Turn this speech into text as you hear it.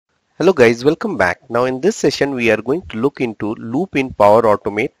Hello guys, welcome back. Now in this session we are going to look into loop in Power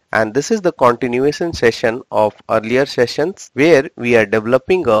Automate, and this is the continuation session of earlier sessions where we are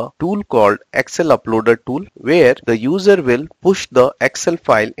developing a tool called Excel Uploader tool, where the user will push the Excel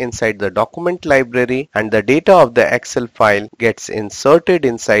file inside the document library and the data of the Excel file gets inserted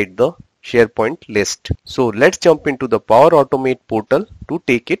inside the SharePoint list. So let's jump into the Power Automate portal to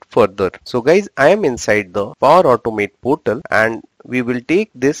take it further. So guys, I am inside the Power Automate portal and we will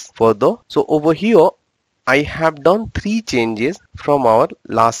take this further. So over here I have done 3 changes from our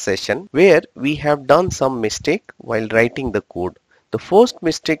last session where we have done some mistake while writing the code. The first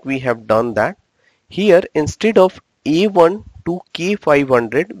mistake we have done that here instead of A1 to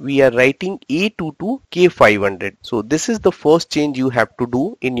K500 we are writing A2 to K500. So this is the first change you have to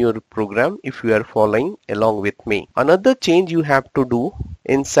do in your program if you are following along with me. Another change you have to do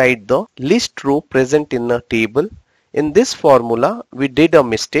inside the list row present in a table. In this formula we did a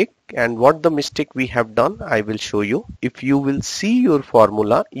mistake, and what the mistake we have done I will show you. If you will see your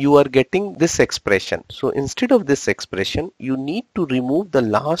formula, you are getting this expression. So instead of this expression you need to remove the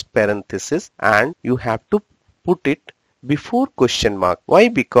last parenthesis and you have to put it before question mark. Why?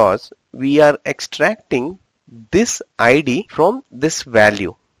 Because we are extracting this ID from this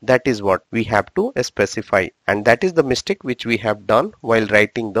value. That is what we have to specify, and that is the mistake which we have done while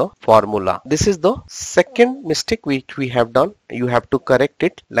writing the formula. This is the second mistake which we have done. You have to correct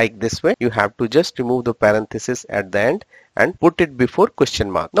it like this way. You have to just remove the parenthesis at the end and put it before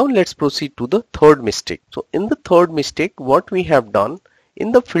question mark. Now let's proceed to the third mistake. So in the third mistake, what we have done,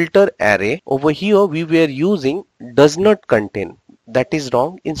 in the filter array over here we were using does not contain. That is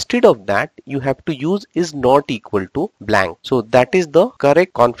wrong. Instead of that you have to use is not equal to blank. So that is the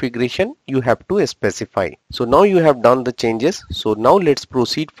correct configuration you have to specify. So now you have done the changes. So now let's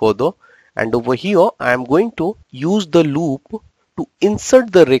proceed further, and over here I am going to use the loop to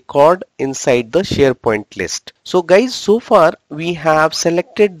insert the record inside the SharePoint list. So guys, so far we have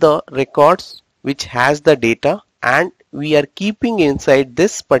selected the records which has the data and we are keeping inside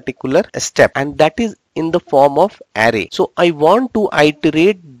this particular step, and that is in the form of array. So I want to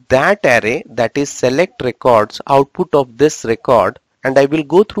iterate that array, that is select records output of this record, and I will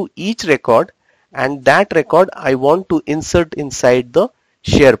go through each record, and that record I want to insert inside the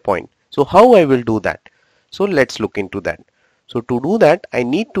SharePoint. So how I will do that? So let's look into that. So to do that I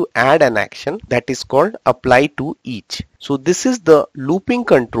need to add an action that is called apply to each. So this is the looping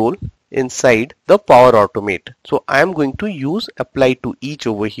control inside the Power Automate. So I am going to use apply to each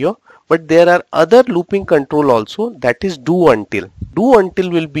over here, but there are other looping control also, that is do until. Do until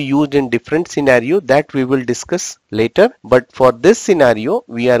will be used in different scenario that we will discuss later, but for this scenario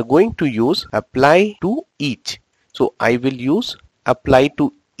we are going to use apply to each. So I will use apply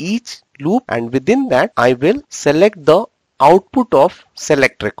to each loop, and within that I will select the output of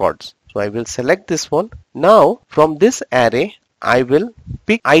select records. So I will select this one. Now from this array I will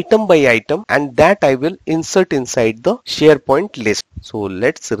pick item by item, and that I will insert inside the SharePoint list. So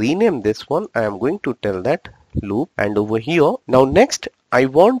let's rename this one. I am going to tell that loop, and over here now next I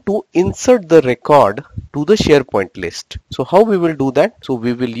want to insert the record to the SharePoint list. So how we will do that? So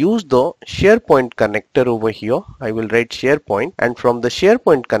we will use the SharePoint connector over here. I will write SharePoint, and from the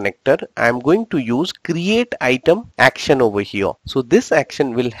SharePoint connector I am going to use create item action over here. So this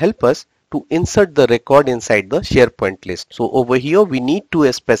action will help us to insert the record inside the SharePoint list. So over here we need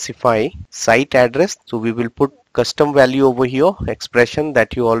to specify site address. So we will put custom value over here, expression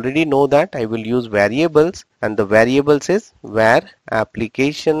that you already know that. I will use variables, and the variables is var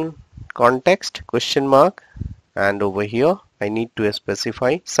application context question mark, and over here I need to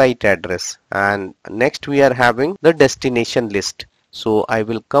specify site address, and next we are having the destination list. So I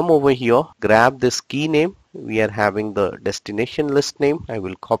will come over here, grab this key name. We are having the destination list name. I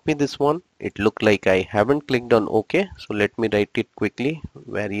will copy this one. It looked like I haven't clicked on OK. So let me write it quickly.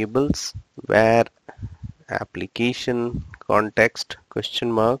 Variables var application context question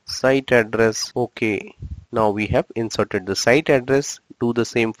mark site address. OK. Now we have inserted the site address. Do the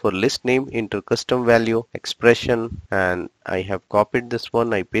same for list name, enter custom value, expression, and I have copied this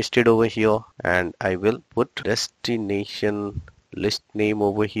one. I pasted over here, and I will put destination list name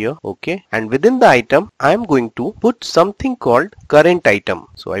over here. Okay, and within the item I am going to put something called current item.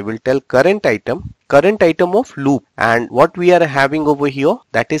 So I will tell current item of loop, and what we are having over here,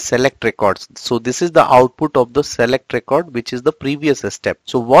 that is select records. So this is the output of the select record, which is the previous step.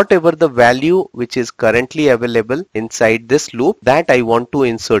 So whatever the value which is currently available inside this loop, that I want to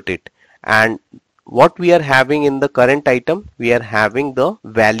insert it. And what we are having in the current item, we are having the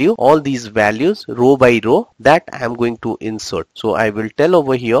value, all these values row by row, that I am going to insert. So I will tell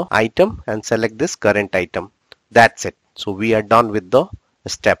over here item and select this current item. That's it. So we are done with the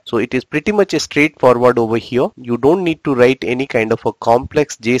step. So it is pretty much straightforward over here. You don't need to write any kind of a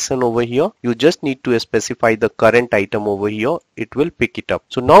complex JSON over here. You just need to specify the current item over here. It will pick it up.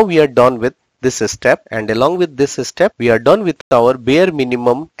 So now we are done with this step, and along with this step we are done with our bare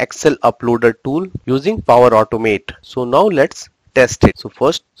minimum Excel uploader tool using Power Automate. So now let's test it. So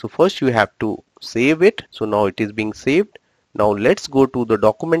first you have to save it. So now it is being saved. Now let's go to the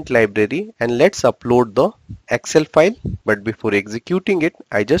document library and let's upload the Excel file. But before executing it,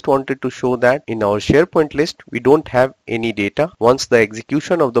 I just wanted to show that in our SharePoint list we don't have any data. Once the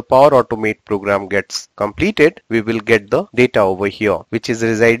execution of the Power Automate program gets completed, we will get the data over here, which is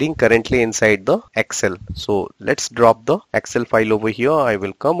residing currently inside the Excel. So let's drop the Excel file over here. I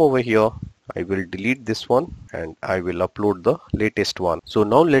will come over here, I will delete this one and I will upload the latest one. So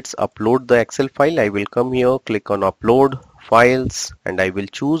now let's upload the Excel file. I will come here, click on upload files, and I will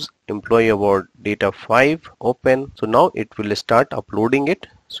choose employee award data 5, open. So now it will start uploading it.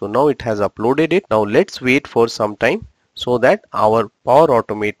 So now it has uploaded it. Now let's wait for some time so that our Power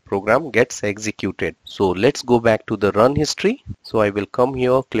Automate program gets executed. So let's go back to the run history. So I will come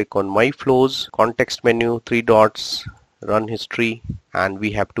here, click on my flows, context menu, 3 dots, run history, and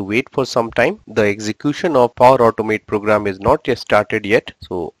we have to wait for some time. The execution of Power Automate program is not yet started yet.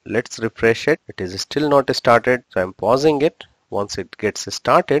 So let's refresh it. It is still not started. So I'm pausing it. Once it gets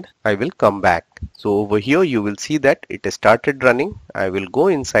started, I will come back. So over here you will see that it has started running. I will go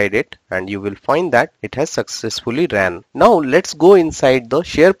inside it and you will find that it has successfully ran. Now let's go inside the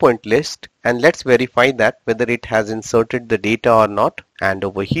SharePoint list and let's verify that whether it has inserted the data or not. And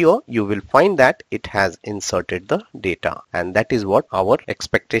over here you will find that it has inserted the data, and that is what our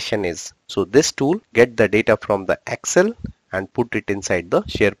expectation is. So this tool get the data from the Excel and put it inside the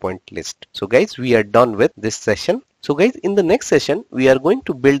SharePoint list. So guys, we are done with this session. So guys, in the next session we are going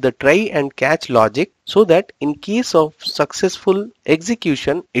to build the try and catch logic so that in case of successful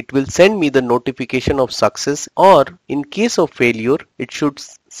execution it will send me the notification of success, or in case of failure it should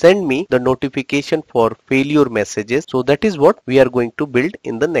send me the notification for failure messages. So that is what we are going to build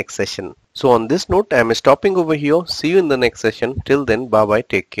in the next session. So on this note I am stopping over here. See you in the next session. Till then, bye bye,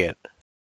 take care.